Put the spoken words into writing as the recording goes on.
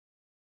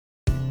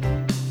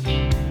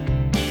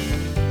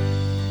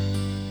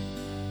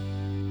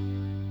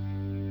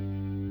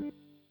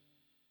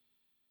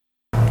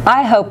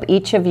I hope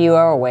each of you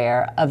are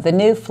aware of the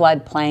new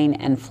floodplain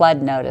and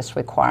flood notice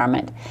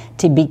requirement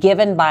to be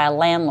given by a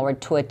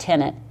landlord to a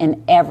tenant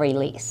in every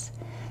lease.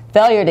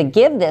 Failure to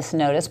give this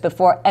notice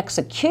before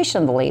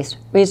execution of the lease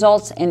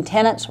results in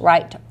tenant's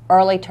right to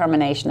early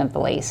termination of the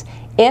lease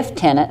if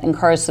tenant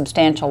incurs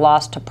substantial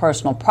loss to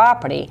personal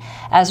property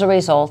as a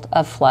result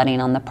of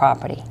flooding on the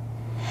property.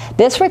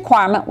 This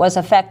requirement was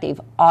effective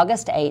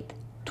August 8,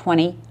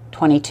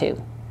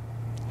 2022.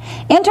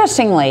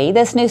 Interestingly,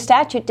 this new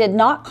statute did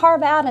not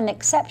carve out an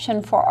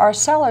exception for our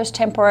seller's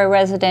temporary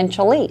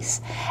residential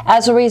lease.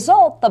 As a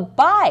result, the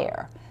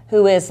buyer,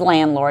 who is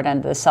landlord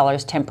under the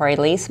seller's temporary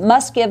lease,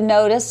 must give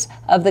notice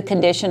of the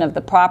condition of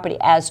the property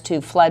as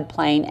to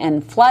floodplain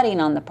and flooding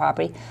on the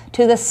property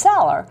to the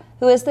seller,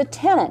 who is the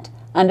tenant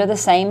under the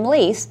same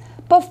lease,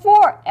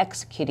 before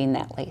executing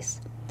that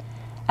lease.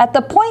 At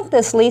the point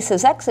this lease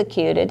is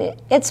executed,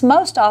 it's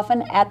most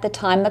often at the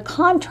time the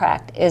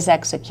contract is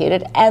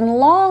executed and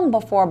long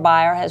before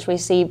buyer has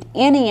received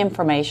any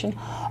information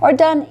or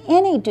done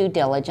any due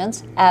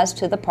diligence as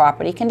to the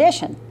property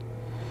condition.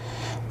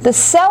 The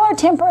seller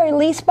temporary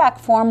leaseback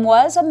form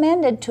was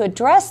amended to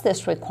address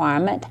this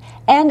requirement,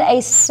 and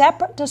a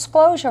separate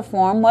disclosure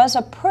form was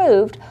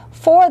approved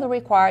for the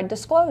required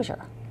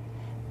disclosure.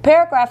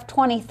 Paragraph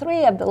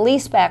 23 of the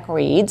leaseback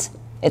reads,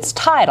 it's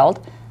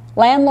titled,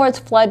 Landlord's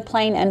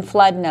Floodplain and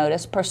Flood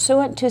Notice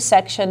pursuant to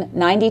Section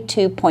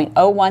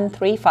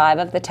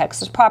 92.0135 of the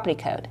Texas Property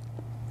Code.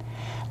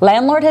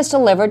 Landlord has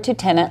delivered to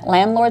tenant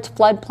Landlord's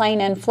Floodplain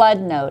and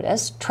Flood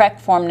Notice, TREC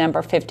Form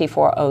Number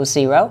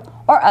 5400,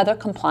 or other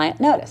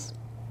compliant notice.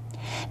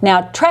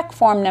 Now, TREC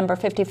Form Number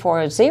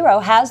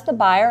 5400 has the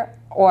buyer,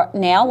 or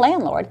now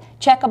landlord,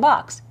 check a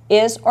box,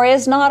 is or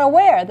is not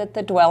aware that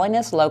the dwelling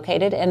is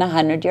located in a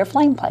 100-year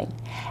floodplain,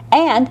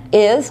 and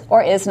is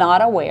or is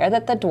not aware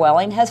that the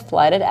dwelling has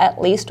flooded at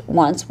least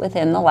once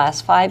within the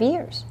last 5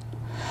 years.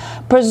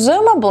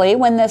 Presumably,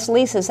 when this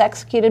lease is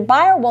executed,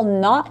 buyer will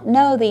not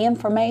know the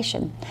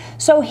information,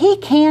 so he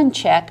can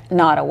check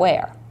not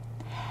aware.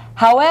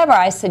 However,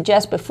 I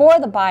suggest before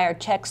the buyer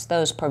checks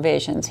those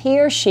provisions, he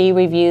or she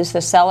reviews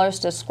the seller's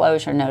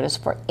disclosure notice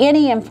for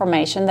any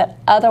information that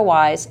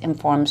otherwise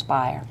informs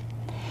buyer.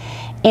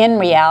 In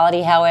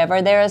reality,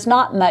 however, there is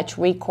not much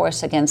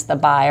recourse against the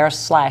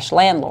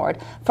buyer/landlord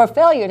for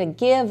failure to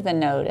give the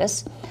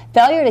notice.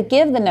 Failure to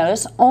give the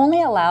notice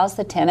only allows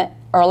the tenant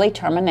early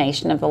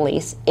termination of the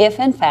lease if,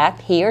 in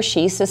fact, he or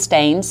she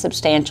sustains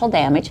substantial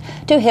damage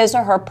to his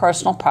or her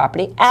personal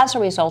property as a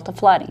result of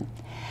flooding,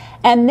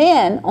 and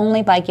then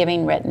only by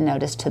giving written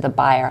notice to the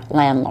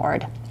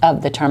buyer/landlord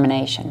of the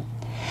termination.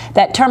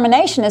 That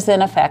termination is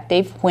then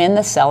effective when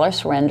the seller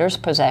surrenders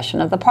possession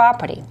of the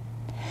property.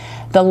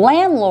 The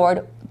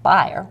landlord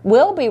buyer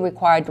will be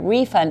required to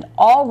refund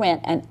all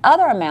rent and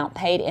other amount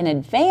paid in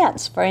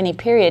advance for any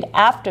period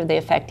after the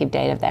effective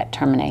date of that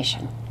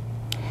termination.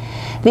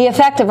 The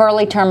effect of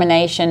early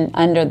termination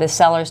under the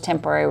seller's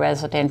temporary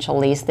residential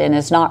lease then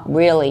is not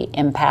really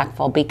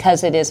impactful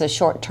because it is a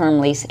short-term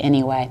lease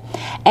anyway,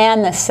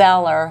 and the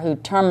seller who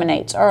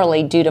terminates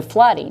early due to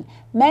flooding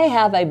may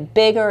have a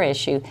bigger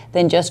issue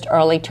than just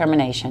early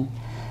termination,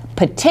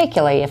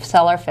 particularly if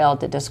seller failed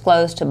to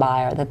disclose to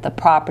buyer that the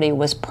property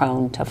was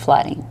prone to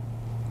flooding.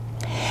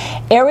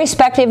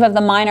 Irrespective of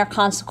the minor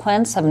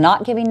consequence of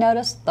not giving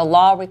notice, the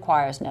law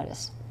requires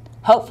notice.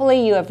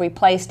 Hopefully you have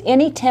replaced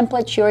any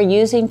templates you are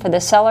using for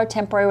the seller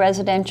temporary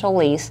residential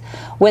lease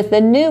with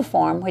the new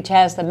form, which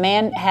has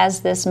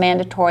this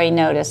mandatory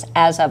notice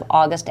as of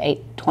August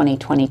 8,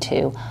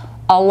 2022,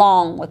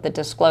 along with the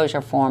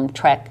disclosure form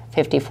TREC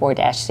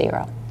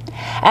 54-0.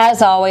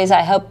 As always,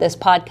 I hope this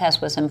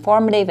podcast was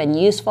informative and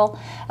useful.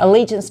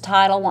 Allegiance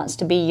Title wants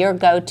to be your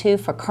go-to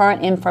for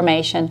current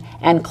information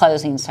and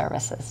closing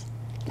services.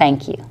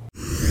 Thank you.